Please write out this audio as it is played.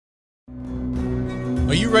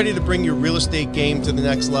Are you ready to bring your real estate game to the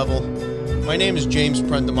next level? My name is James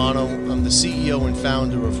Prendamano. I'm the CEO and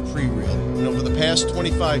founder of Prereal, and over the past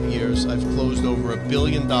 25 years, I've closed over $1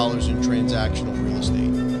 billion in transactional real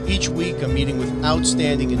estate. Each week, I'm meeting with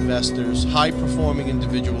outstanding investors, high-performing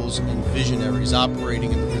individuals, and visionaries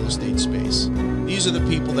operating in the real estate space. These are the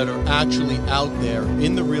people that are actually out there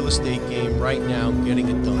in the real estate game right now getting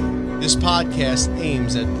it done. This podcast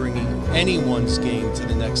aims at bringing anyone's game to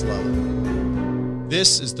the next level.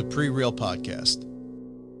 This is the Prereal Podcast.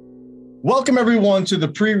 Welcome, everyone, to the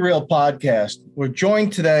Prereal Podcast. We're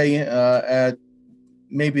joined today at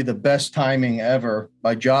maybe the best timing ever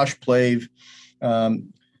by Josh Plave.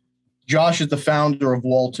 Josh is the founder of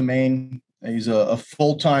Wall to Main. He's a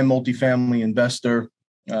full-time multifamily investor.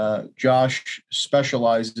 Josh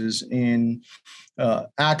specializes in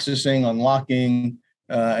accessing, unlocking,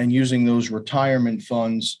 and using those retirement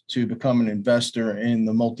funds to become an investor in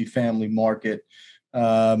the multifamily market.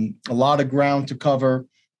 A lot of ground to cover.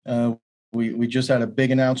 We just had a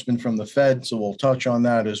big announcement from the Fed, so we'll touch on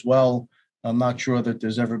that as well. I'm not sure that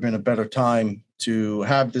there's ever been a better time to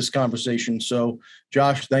have this conversation. So,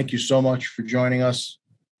 Josh, thank you so much for joining us.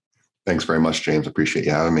 Thanks very much, James. Appreciate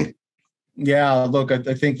you having me. Yeah, look,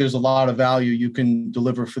 I think there's a lot of value you can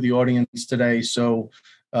deliver for the audience today. So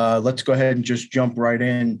let's go ahead and just jump right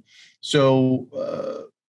in. So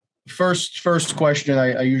first question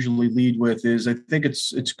I usually lead with is I think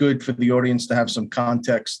it's good for the audience to have some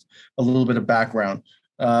context, a little bit of background.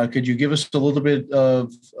 Could you give us a little bit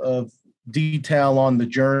of detail on the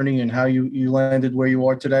journey and how you landed where you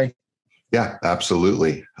are today? Yeah,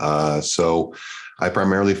 absolutely. So I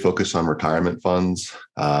primarily focus on retirement funds.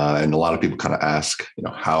 And a lot of people kind of ask,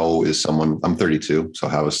 how is someone, I'm 32, so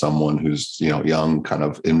how is someone who's, young kind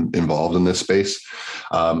of involved in this space?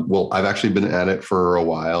 Well, I've actually been at it for a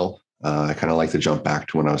while. I kind of like to jump back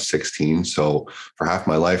to when I was 16. So for half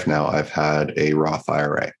my life now, I've had a Roth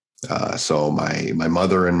IRA. So my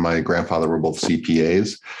mother and my grandfather were both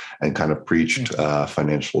CPAs and kind of preached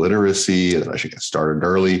financial literacy, that I should get started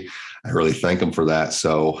early. I really thank them for that.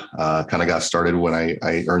 So kind of got started when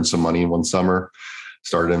I earned some money one summer,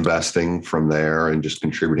 started investing from there and just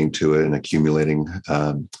contributing to it and accumulating,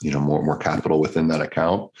 more capital within that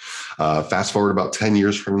account. Fast forward about 10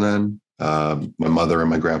 years from then, my mother and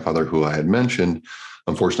my grandfather, who I had mentioned,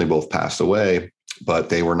 unfortunately both passed away, but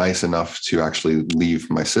they were nice enough to actually leave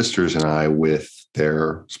my sisters and I with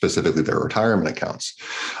specifically their retirement accounts.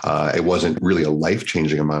 It wasn't really a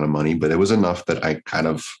life-changing amount of money, but it was enough that I kind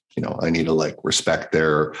of, I need to respect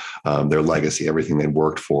their legacy, everything they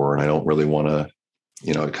worked for. And I don't really want to,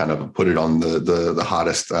 kind of put it on the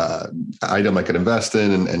hottest item I could invest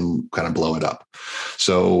in and kind of blow it up.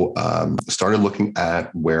 So started looking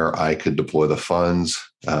at where I could deploy the funds,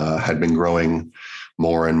 had been growing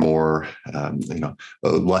more and more,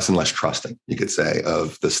 less and less trusting, you could say,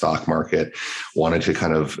 of the stock market, wanted to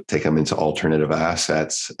kind of take them into alternative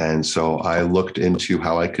assets. And so I looked into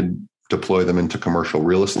how I could deploy them into commercial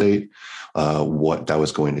real estate, what that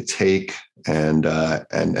was going to take. And I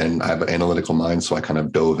have an analytical mind, so I kind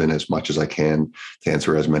of dove in as much as I can to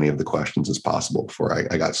answer as many of the questions as possible before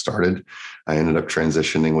I got started. I ended up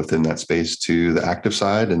transitioning within that space to the active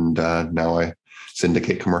side, and now I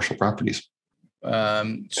syndicate commercial properties.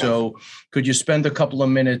 So could you spend a couple of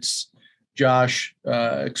minutes, Josh,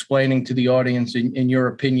 explaining to the audience, in your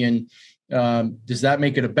opinion, does that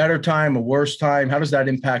make it a better time, a worse time? How does that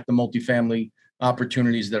impact the multifamily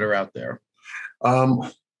opportunities that are out there?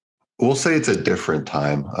 We'll say it's a different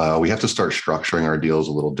time. We have to start structuring our deals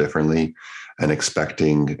a little differently and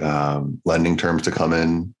expecting lending terms to come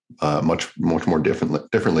in much more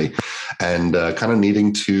differently, and kind of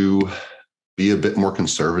needing to be a bit more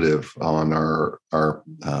conservative on our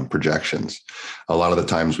projections. A lot of the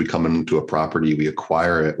times we come into a property, we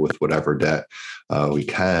acquire it with whatever debt we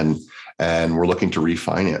can, and we're looking to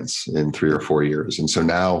refinance in 3 or 4 years. And so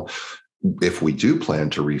now, if we do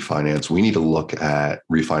plan to refinance, we need to look at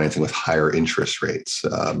refinancing with higher interest rates,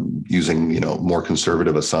 using more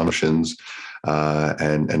conservative assumptions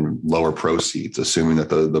and lower proceeds, assuming that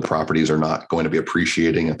the properties are not going to be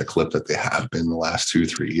appreciating at the clip that they have been the last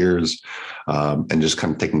 2-3 years, and just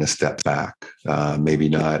kind of taking a step back. Maybe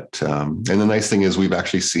not. And the nice thing is we've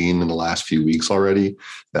actually seen in the last few weeks already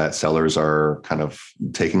that sellers are kind of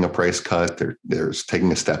taking a price cut. They're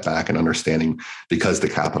taking a step back and understanding, because the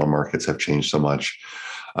capital markets have changed so much.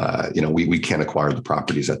 We can't acquire the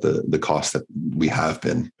properties at the cost that we have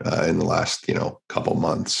been in the last, couple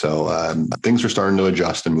months. So things are starting to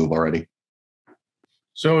adjust and move already.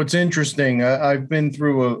 So it's interesting. I've been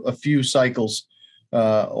through a few cycles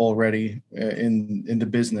already in the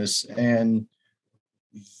business, and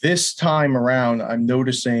This time around, I'm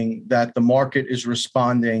noticing that the market is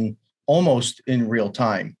responding almost in real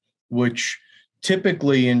time, which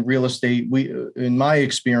typically in real estate, in my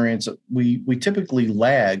experience, we typically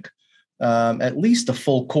lag at least a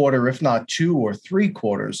full quarter, if not 2 or 3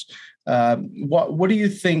 quarters. What do you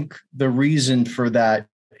think the reason for that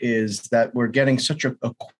is, that we're getting such a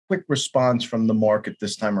quick response from the market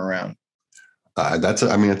this time around?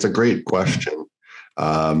 It's a great question.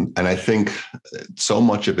 And I think so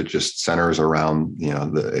much of it just centers around,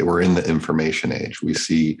 we're in the information age. We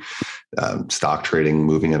see stock trading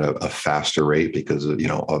moving at a faster rate because of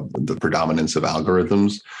the predominance of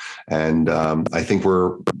algorithms. And I think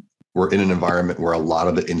we're in an environment where a lot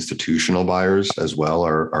of the institutional buyers as well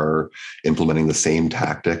are implementing the same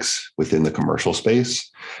tactics within the commercial space.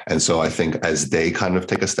 And so I think as they kind of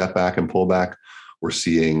take a step back and pull back, we're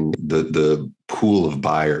seeing the pool of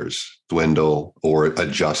buyers dwindle or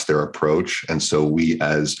adjust their approach. And so we,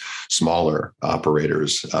 as smaller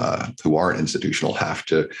operators who aren't institutional, have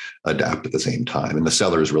to adapt at the same time. And the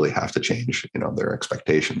sellers really have to change, their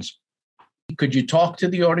expectations. Could you talk to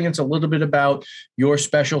the audience a little bit about your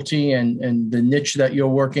specialty and the niche that you're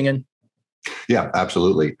working in? Yeah,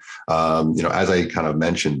 absolutely. As I kind of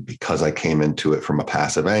mentioned, because I came into it from a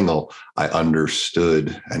passive angle, I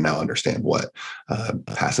understood and now understand what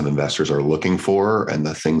passive investors are looking for and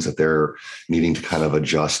the things that they're needing to kind of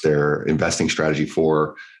adjust their investing strategy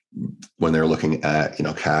for when they're looking at,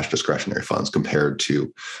 cash discretionary funds compared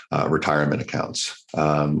to retirement accounts.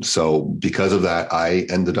 So because of that, I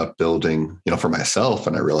ended up building, for myself,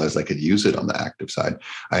 and I realized I could use it on the active side.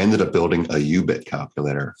 I ended up building a UBIT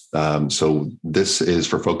calculator. So this is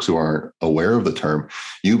for folks who aren't aware of the term.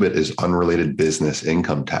 UBIT is unrelated business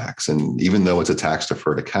income tax. And even though it's a tax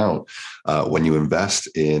deferred account, when you invest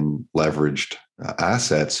in leveraged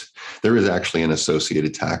assets, there is actually an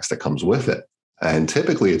associated tax that comes with it. And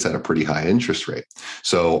typically it's at a pretty high interest rate.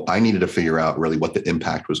 So I needed to figure out really what the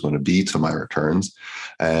impact was going to be to my returns.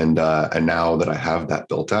 And now that I have that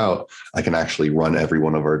built out, I can actually run every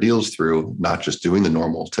one of our deals through, not just doing the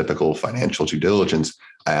normal typical financial due diligence.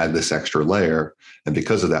 I add this extra layer. And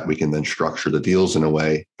because of that, we can then structure the deals in a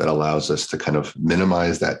way that allows us to kind of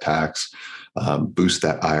minimize that tax, boost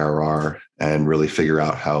that IRR, and really figure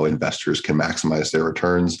out how investors can maximize their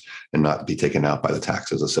returns and not be taken out by the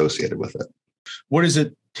taxes associated with it. What does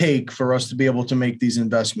it take for us to be able to make these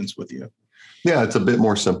investments with you? Yeah, it's a bit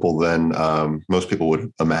more simple than most people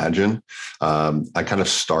would imagine. I kind of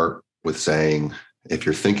start with saying, if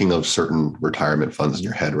you're thinking of certain retirement funds in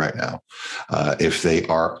your head right now, if they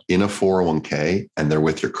are in a 401k and they're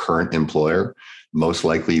with your current employer, most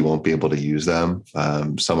likely you won't be able to use them.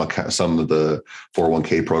 Some of the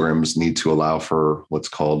 401k programs need to allow for what's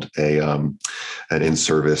called an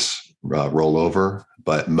in-service rollover,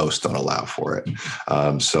 but most don't allow for it.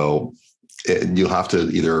 You'll have to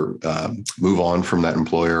either move on from that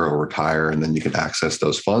employer or retire, and then you can access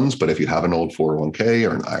those funds. But if you have an old 401k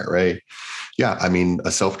or an IRA,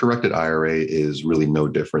 a self-directed IRA is really no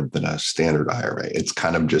different than a standard IRA. It's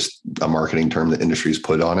kind of just a marketing term the industry's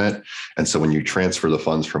put on it. And so when you transfer the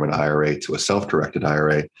funds from an IRA to a self-directed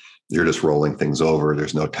IRA, you're just rolling things over.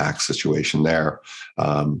 There's no tax situation there.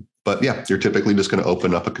 But yeah, you're typically just going to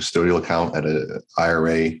open up a custodial account at an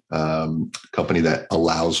IRA company that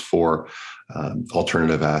allows for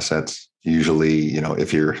alternative assets. Usually,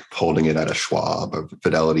 if you're holding it at a Schwab or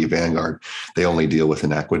Fidelity, Vanguard, they only deal with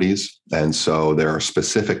inequities. And so there are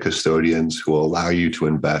specific custodians who will allow you to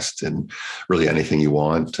invest in really anything you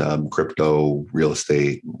want, crypto, real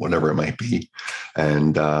estate, whatever it might be.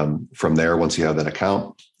 And from there, once you have that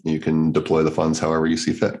account, you can deploy the funds however you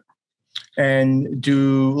see fit. And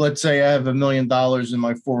let's say I have $1 million in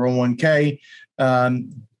my 401k.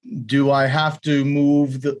 Do I have to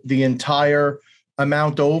move the entire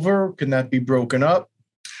amount over? Can that be broken up?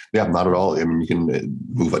 Yeah, not at all. You can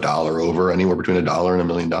move $1 over, anywhere between $1 and $1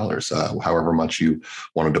 million. However much you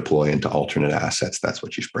want to deploy into alternate assets, that's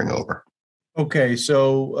what you should bring over. Okay,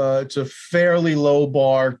 so it's a fairly low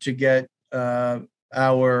bar to get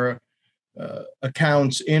our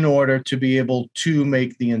accounts in order to be able to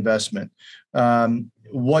make the investment.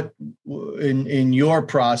 What in your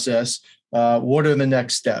process, what are the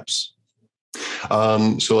next steps?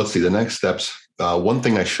 So let's see, the next steps. One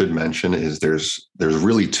thing I should mention is there's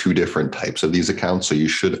really 2 different types of these accounts. So you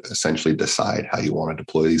should essentially decide how you want to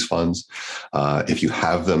deploy these funds. If you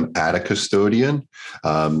have them at a custodian,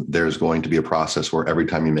 there's going to be a process where every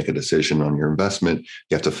time you make a decision on your investment,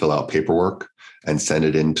 you have to fill out paperwork. and send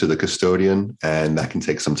it into the custodian. And that can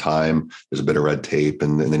take some time. There's a bit of red tape,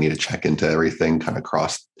 and then they need to check into everything, kind of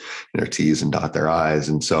cross their T's and dot their I's.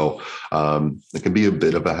 And so it can be a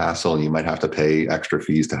bit of a hassle, and you might have to pay extra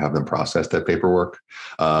fees to have them process that paperwork.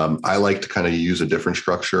 I like to kind of use a different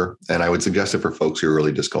structure, and I would suggest it for folks who are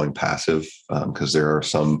really just going passive, because there are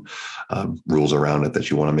some rules around it that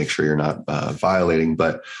you want to make sure you're not violating.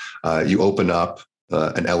 But you open up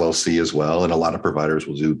an LLC as well. And a lot of providers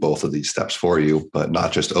will do both of these steps for you, but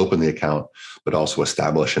not just open the account, but also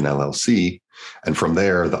establish an LLC. And from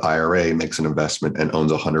there, the IRA makes an investment and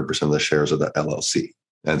owns 100% of the shares of the LLC.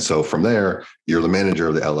 And so from there, you're the manager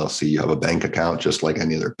of the LLC. You have a bank account just like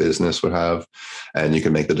any other business would have, and you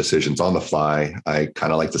can make the decisions on the fly. I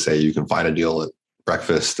kind of like to say you can find a deal at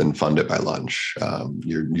breakfast and fund it by lunch.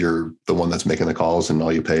 You're the one that's making the calls, and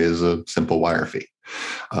all you pay is a simple wire fee.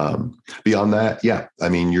 Beyond that,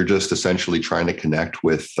 you're just essentially trying to connect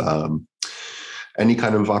with any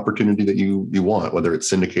kind of opportunity that you want, whether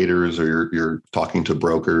it's syndicators or you're talking to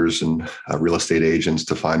brokers and real estate agents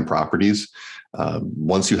to find properties.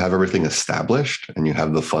 Once you have everything established and you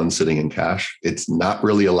have the funds sitting in cash, it's not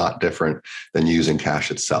really a lot different than using cash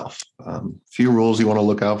itself. Few rules you want to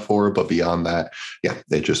look out for, but beyond that,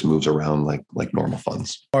 it just moves around like normal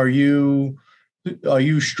funds. Are you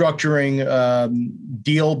structuring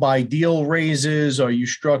deal by deal raises? Are you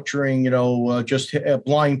structuring, just a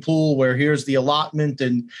blind pool where here's the allotment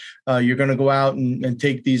and you're going to go out and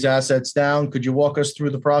take these assets down? Could you walk us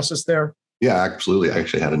through the process there? Yeah, absolutely. I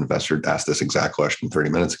actually had an investor ask this exact question 30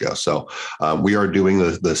 minutes ago. So we are doing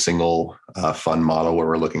the single fund model where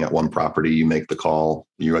we're looking at one property. You make the call.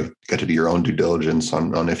 You get to do your own due diligence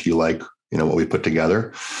on if you like what we put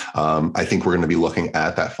together. I think we're going to be looking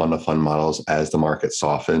at that fund of fund models as the market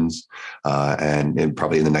softens, and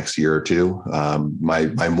probably in the next year or two. My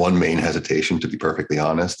one main hesitation, to be perfectly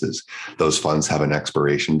honest, is those funds have an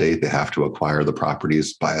expiration date. They have to acquire the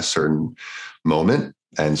properties by a certain moment.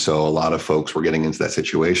 And so a lot of folks were getting into that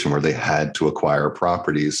situation where they had to acquire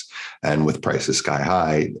properties, and with prices sky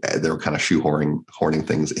high, they were kind of shoehorning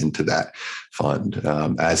things into that fund.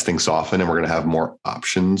 As things soften and we're going to have more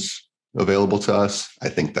options available to us, I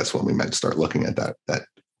think that's when we might start looking at that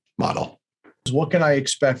model. What can I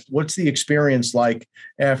expect? What's the experience like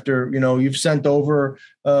after, you've sent over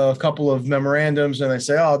a couple of memorandums and I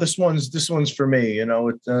say, oh, this one's for me.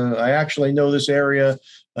 I actually know this area.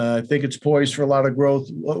 I think it's poised for a lot of growth.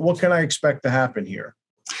 What can I expect to happen here?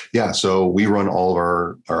 Yeah, so we run all of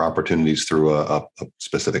our opportunities through a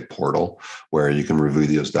specific portal where you can review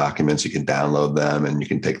those documents, you can download them, and you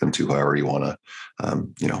can take them to whoever you want to,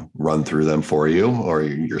 run through them for you or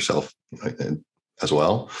yourself as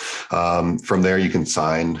well. From there, you can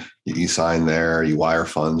you e-sign there, you wire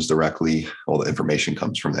funds directly. All the information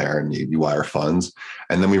comes from there, and you wire funds.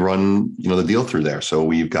 And then we run, the deal through there. So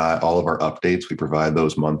we've got all of our updates. We provide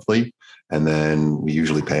those monthly, and then we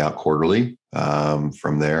usually pay out quarterly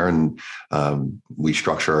from there. And we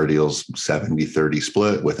structure our deals 70-30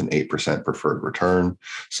 split with an 8% preferred return.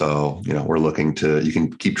 So, we're looking you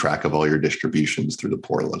can keep track of all your distributions through the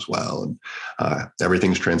portal as well. And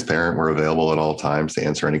everything's transparent. We're available at all times to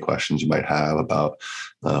answer any questions you might have about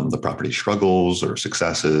the property struggles or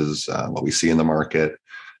successes, what we see in the market.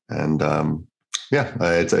 And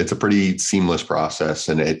it's a pretty seamless process,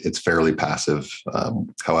 and it's fairly passive,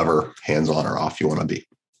 however hands-on or off you want to be.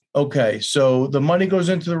 Okay, so the money goes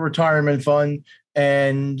into the retirement fund,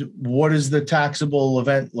 and what does the taxable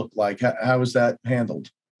event look like? How is that handled?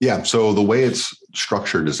 Yeah, so the way it's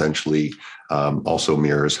structured essentially also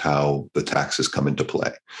mirrors how the taxes come into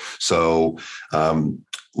play. So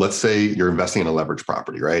let's say you're investing in a leveraged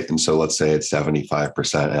property, right? And so let's say it's 75%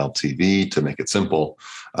 LTV. To make it simple,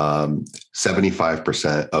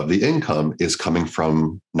 75% of the income is coming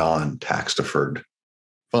from non-tax deferred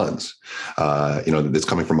funds. It's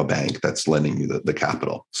coming from a bank that's lending you the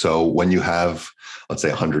capital. So when you have, let's say,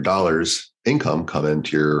 $100 income come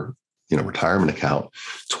into your retirement account,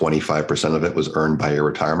 25% of it was earned by your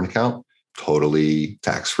retirement account, totally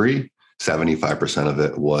tax-free. 75% of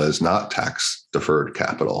it was not tax deferred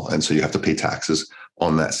capital. And so you have to pay taxes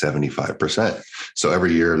on that 75%. So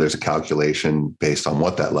every year there's a calculation based on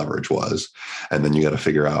what that leverage was. And then you got to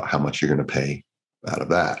figure out how much you're going to pay out of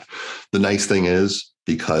that. The nice thing is,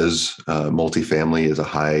 because multifamily is a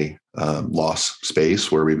high loss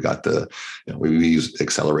space where we've got we use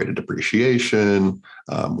accelerated depreciation,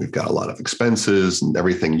 we've got a lot of expenses and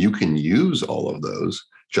everything. You can use all of those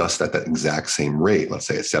just at that exact same rate. Let's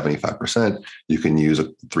say it's 75%, you can use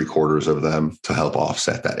 3/4 of them to help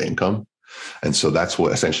offset that income. And so that's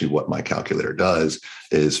essentially what my calculator does,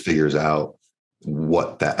 is figures out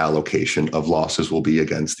what that allocation of losses will be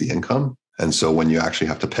against the income. And so when you actually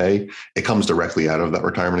have to pay, it comes directly out of that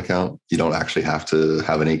retirement account. You don't actually have to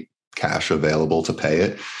have any cash available to pay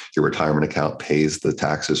it. Your retirement account pays the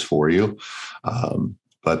taxes for you.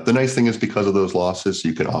 But the nice thing is, because of those losses,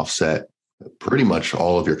 you can offset pretty much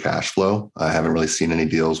all of your cash flow. I haven't really seen any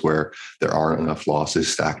deals where there aren't enough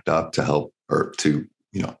losses stacked up to help or to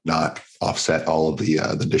not offset all of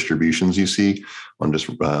the distributions you see on just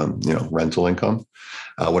rental income.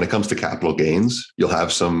 When it comes to capital gains, you'll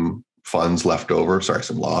have some funds left over,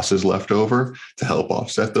 some losses left over to help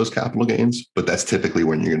offset those capital gains. But that's typically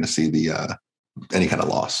when you're going to see the any kind of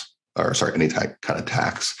loss any kind of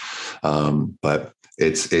tax. But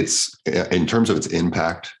it's in terms of its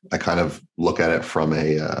impact, I kind of look at it from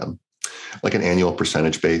a like an annual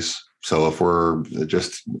percentage base. So if we're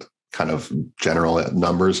just kind of general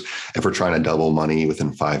numbers, if we're trying to double money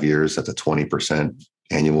within 5 years, that's a 20%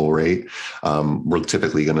 annual rate. We're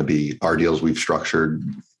typically going to be, our deals we've structured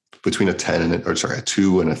between a 2 and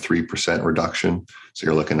a 3% reduction. So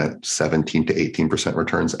you're looking at 17 to 18%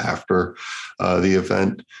 returns after the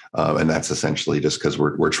event. And that's essentially just because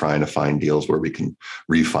we're trying to find deals where we can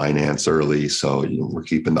refinance early. So we're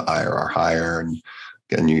keeping the IRR higher and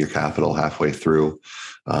getting you your capital halfway through.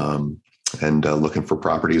 And looking for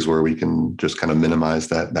properties where we can just kind of minimize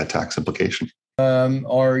that tax implication.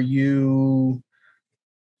 Are you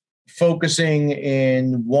focusing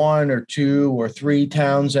in 1 or 2 or 3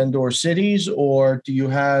 towns and or cities, or do you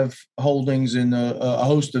have holdings in a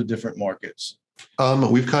host of different markets?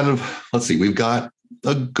 We've got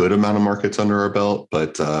a good amount of markets under our belt,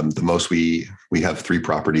 but the most we have 3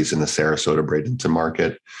 properties in the Sarasota Bradenton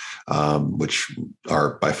market, which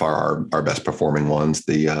are by far our best performing ones.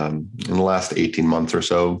 In the last 18 months or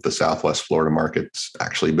so, the Southwest Florida market's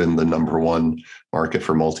actually been the number 1 market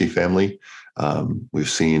for multifamily. We've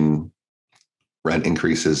seen rent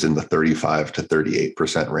increases in the 35 to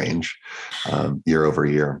 38% range year over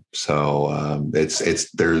year. So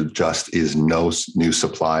there just is no new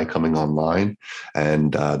supply coming online,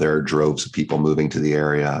 and there are droves of people moving to the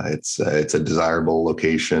area. It's a desirable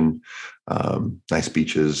location, nice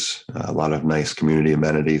beaches, a lot of nice community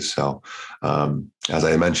amenities. So as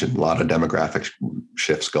I mentioned, a lot of demographic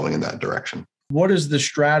shifts going in that direction. What is the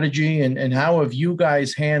strategy, and how have you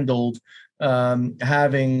guys handled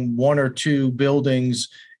having 1 or 2 buildings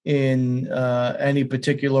in any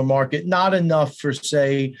particular market, not enough for,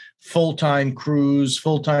 say, full-time crews,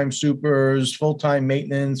 full-time supers, full-time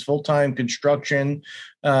maintenance, full-time construction?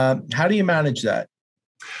 How do you manage that?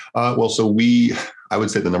 I would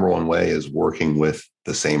say the number 1 way is working with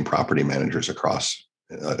the same property managers across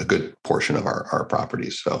a good portion of our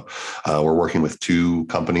properties. So we're working with 2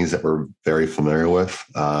 companies that we're very familiar with.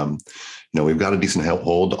 We've got a decent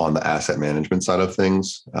hold on the asset management side of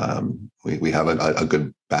things. We have a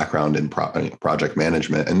good background in project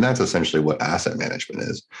management, and that's essentially what asset management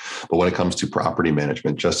is. But when it comes to property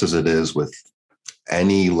management, just as it is with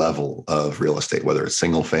any level of real estate, whether it's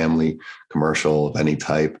single family, commercial of any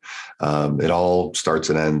type, it all starts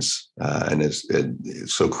and ends, and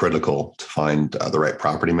it's so critical to find the right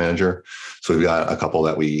property manager. So we've got a couple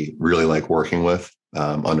that we really like working with,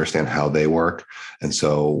 understand how they work. And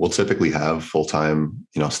so we'll typically have full-time,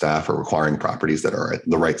 staff or requiring properties that are at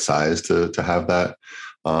the right size to have that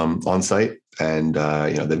on site. And,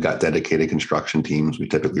 they've got dedicated construction teams. We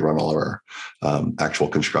typically run all of our actual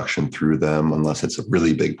construction through them, unless it's a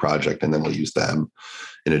really big project. And then we'll use them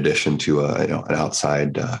in addition to an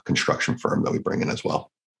outside construction firm that we bring in as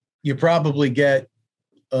well. You probably get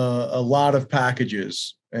a lot of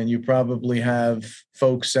packages, and you probably have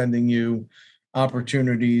folks sending you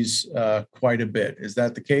opportunities quite a bit. Is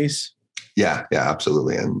that the case? Yeah,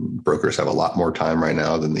 absolutely. And brokers have a lot more time right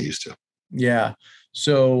now than they used to. Yeah.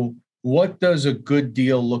 So what does a good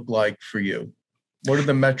deal look like for you? What are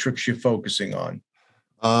the metrics you're focusing on?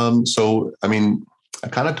 I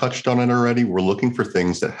kind of touched on it already. We're looking for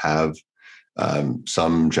things that have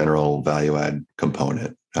some general value add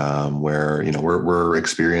component, where we're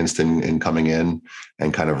experienced in coming in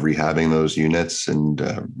and kind of rehabbing those units and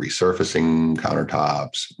resurfacing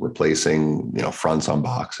countertops, replacing fronts on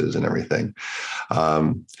boxes and everything.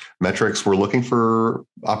 Metrics, we're looking for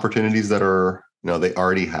opportunities that are they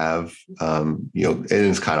already have, it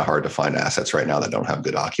is kind of hard to find assets right now that don't have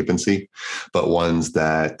good occupancy, but ones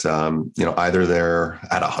that, either they're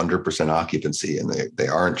at 100% occupancy and they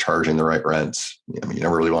aren't charging the right rents. You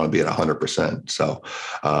never really want to be at 100%. So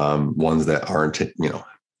ones that aren't,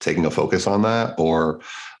 taking a focus on that, or,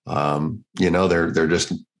 they're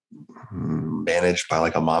just managed by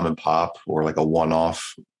like a mom and pop or like a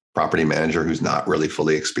one-off property manager who's not really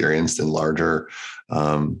fully experienced in larger,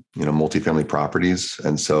 multifamily properties.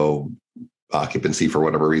 And so occupancy for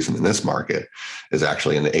whatever reason in this market is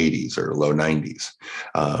actually in the 80s or low 90s.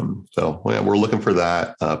 We're looking for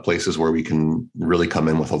that, places where we can really come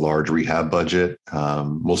in with a large rehab budget.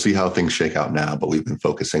 We'll see how things shake out now, but we've been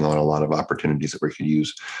focusing on a lot of opportunities that we could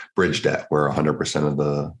use bridge debt, where 100% of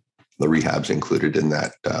the rehab's included in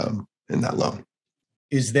that loan.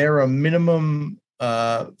 Is there a minimum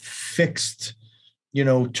fixed,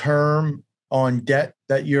 term on debt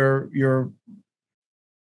that you're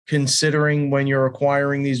considering when you're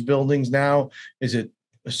acquiring these buildings now? Is it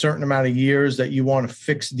a certain amount of years that you want a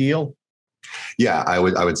fixed deal? Yeah, I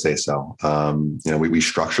would say so. We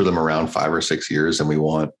structure them around 5 or 6 years, and we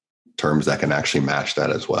want terms that can actually match that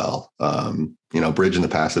as well. Bridge in the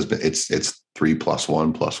past has been it's 3 +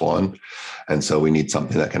 1 + 1, and so we need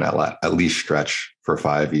something that can at least stretch for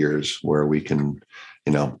 5 years, where we can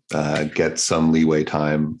get some leeway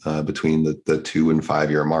time between the 2 and 5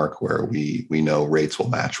 year mark, where we know rates will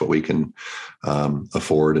match what we can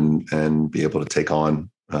afford and be able to take on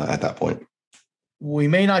at that point. We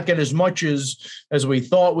may not get as much as we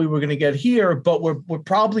thought we were going to get here, but we're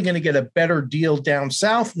probably going to get a better deal down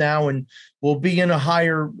south now, and we'll be in a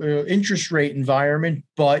higher interest rate environment,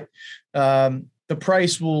 but the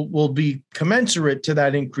price will be commensurate to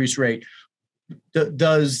that increased rate.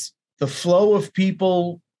 Does the flow of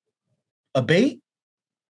people abate,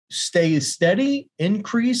 stay steady,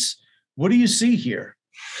 increase? What do you see here?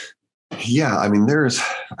 Yeah,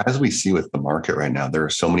 as we see with the market right now, there are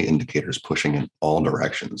so many indicators pushing in all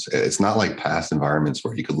directions. It's not like past environments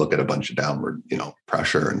where you could look at a bunch of downward,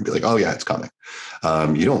 pressure and be like, oh yeah, it's coming.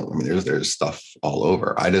 You don't. There's stuff all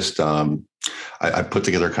over. I put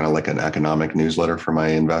together kind of like an economic newsletter for my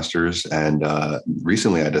investors, and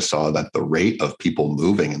recently I just saw that the rate of people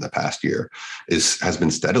moving in the past year has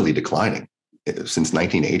been steadily declining since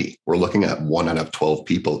 1980. We're looking at 1 out of 12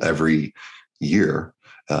 people every year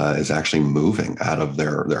is actually moving out of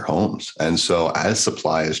their homes. And so as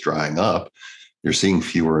supply is drying up, you're seeing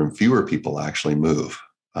fewer and fewer people actually move.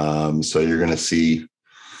 So you're going to see,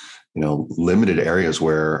 limited areas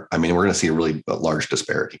where, we're going to see a really large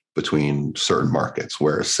disparity between certain markets,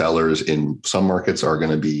 where sellers in some markets are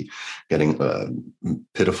going to be getting a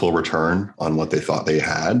pitiful return on what they thought they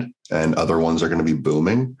had, and other ones are going to be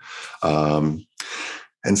booming.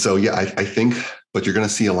 And so, yeah, I think, but you're going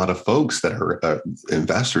to see a lot of folks that are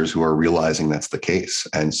investors who are realizing that's the case.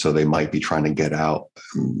 And so they might be trying to get out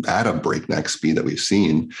at a breakneck speed that we've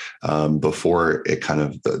seen before it kind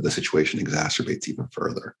of the situation exacerbates even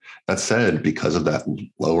further. That said, because of that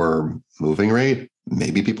lower moving rate,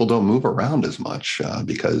 maybe people don't move around as much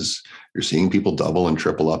because you're seeing people double and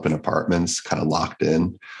triple up in apartments, kind of locked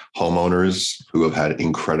in. Homeowners who have had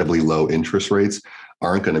incredibly low interest rates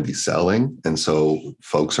aren't going to be selling. And so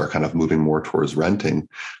folks are kind of moving more towards renting,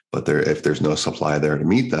 but if there's no supply there to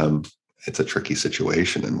meet them, it's a tricky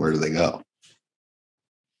situation. And where do they go?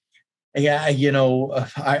 Yeah, I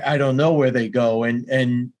don't know where they go.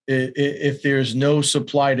 And if there's no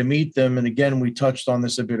supply to meet them, and again, we touched on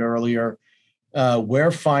this a bit earlier, we're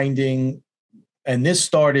finding, and this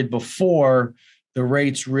started before the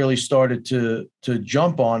rates really started to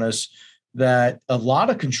jump on us, that a lot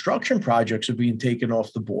of construction projects are being taken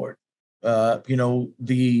off the board. Which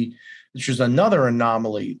is another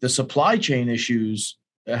anomaly. The supply chain issues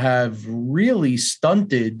have really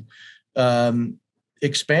stunted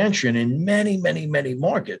expansion in many, many, many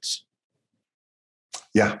markets.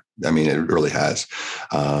 Yeah, it really has.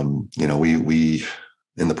 We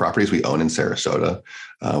in the properties we own in Sarasota,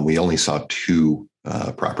 we only saw 2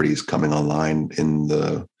 properties coming online in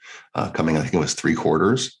the I think it was 3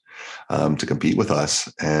 quarters. To compete with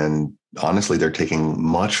us. And honestly, they're taking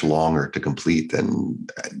much longer to complete than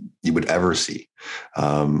you would ever see.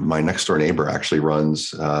 My next door neighbor actually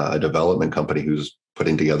runs a development company who's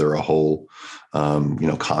putting together a whole,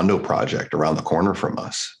 condo project around the corner from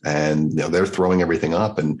us. And, they're throwing everything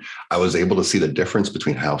up. And I was able to see the difference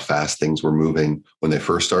between how fast things were moving when they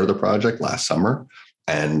first started the project last summer,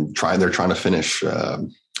 and they're trying to finish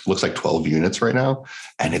looks like 12 units right now,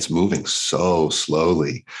 and it's moving so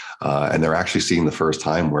slowly. And they're actually seeing the first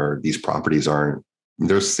time where these properties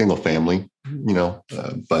they're single family,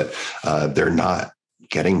 but they're not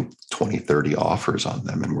getting 20, 30 offers on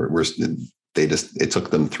them. And it took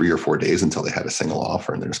them 3 or 4 days until they had a single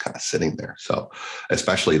offer, and they're just kind of sitting there. So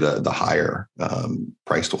especially the higher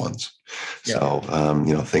priced ones. Yeah.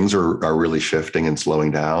 So, things are really shifting and slowing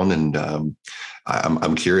down. And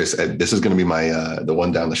I'm curious, this is going to be the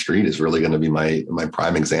one down the street is really going to be my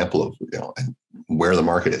prime example of, where the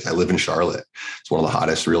market is. I live in Charlotte. It's one of the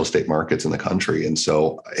hottest real estate markets in the country. And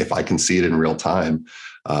so if I can see it in real time,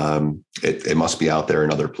 it must be out there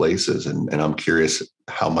in other places. And I'm curious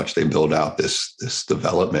how much they build out this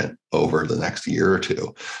development over the next year or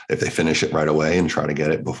two, if they finish it right away and try to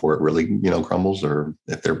get it before it really, crumbles, or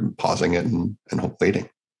if they're pausing it and waiting.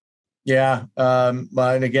 Yeah.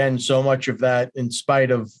 And again, so much of that, in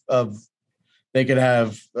spite of they could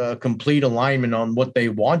have complete alignment on what they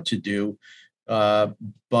want to do.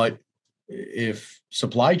 But if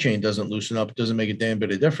supply chain doesn't loosen up, it doesn't make a damn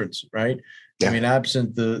bit of difference, right? Yeah. I mean,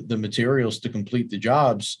 absent the materials to complete the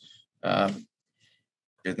jobs,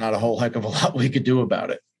 there's not a whole heck of a lot we could do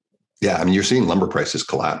about it. Yeah, I mean, you're seeing lumber prices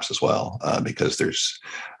collapse as well because there's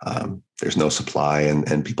no supply,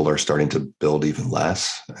 and people are starting to build even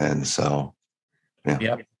less. And so, yeah.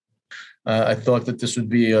 Yep. I thought that this would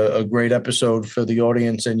be a great episode for the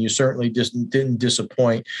audience, and you certainly just didn't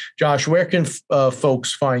disappoint. Josh, where can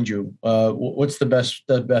folks find you? What's the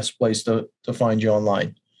best place to find you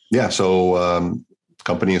online? Yeah, so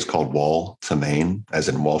company is called Wall to Main, as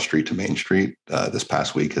in Wall Street to Main Street. This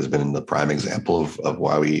past week has been the prime example of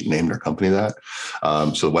why we named our company that.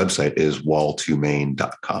 So the website is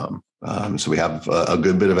wall2main.com. So we have a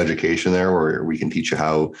good bit of education there where we can teach you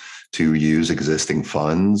how to use existing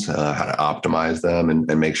funds, how to optimize them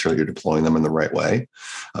and make sure that you're deploying them in the right way.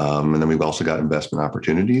 And then we've also got investment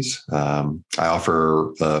opportunities. I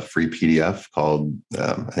offer a free PDF called,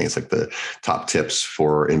 I think it's like the top tips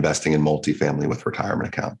for investing in multifamily with retirement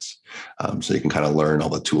accounts. So you can kind of learn all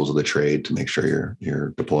the tools of the trade to make sure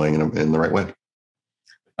you're deploying them in the right way.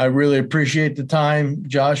 I really appreciate the time.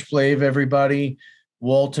 Josh, Plave, everybody.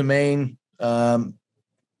 Wall to Main.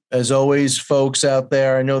 As always, folks out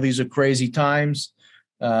there, I know these are crazy times.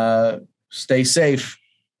 Stay safe.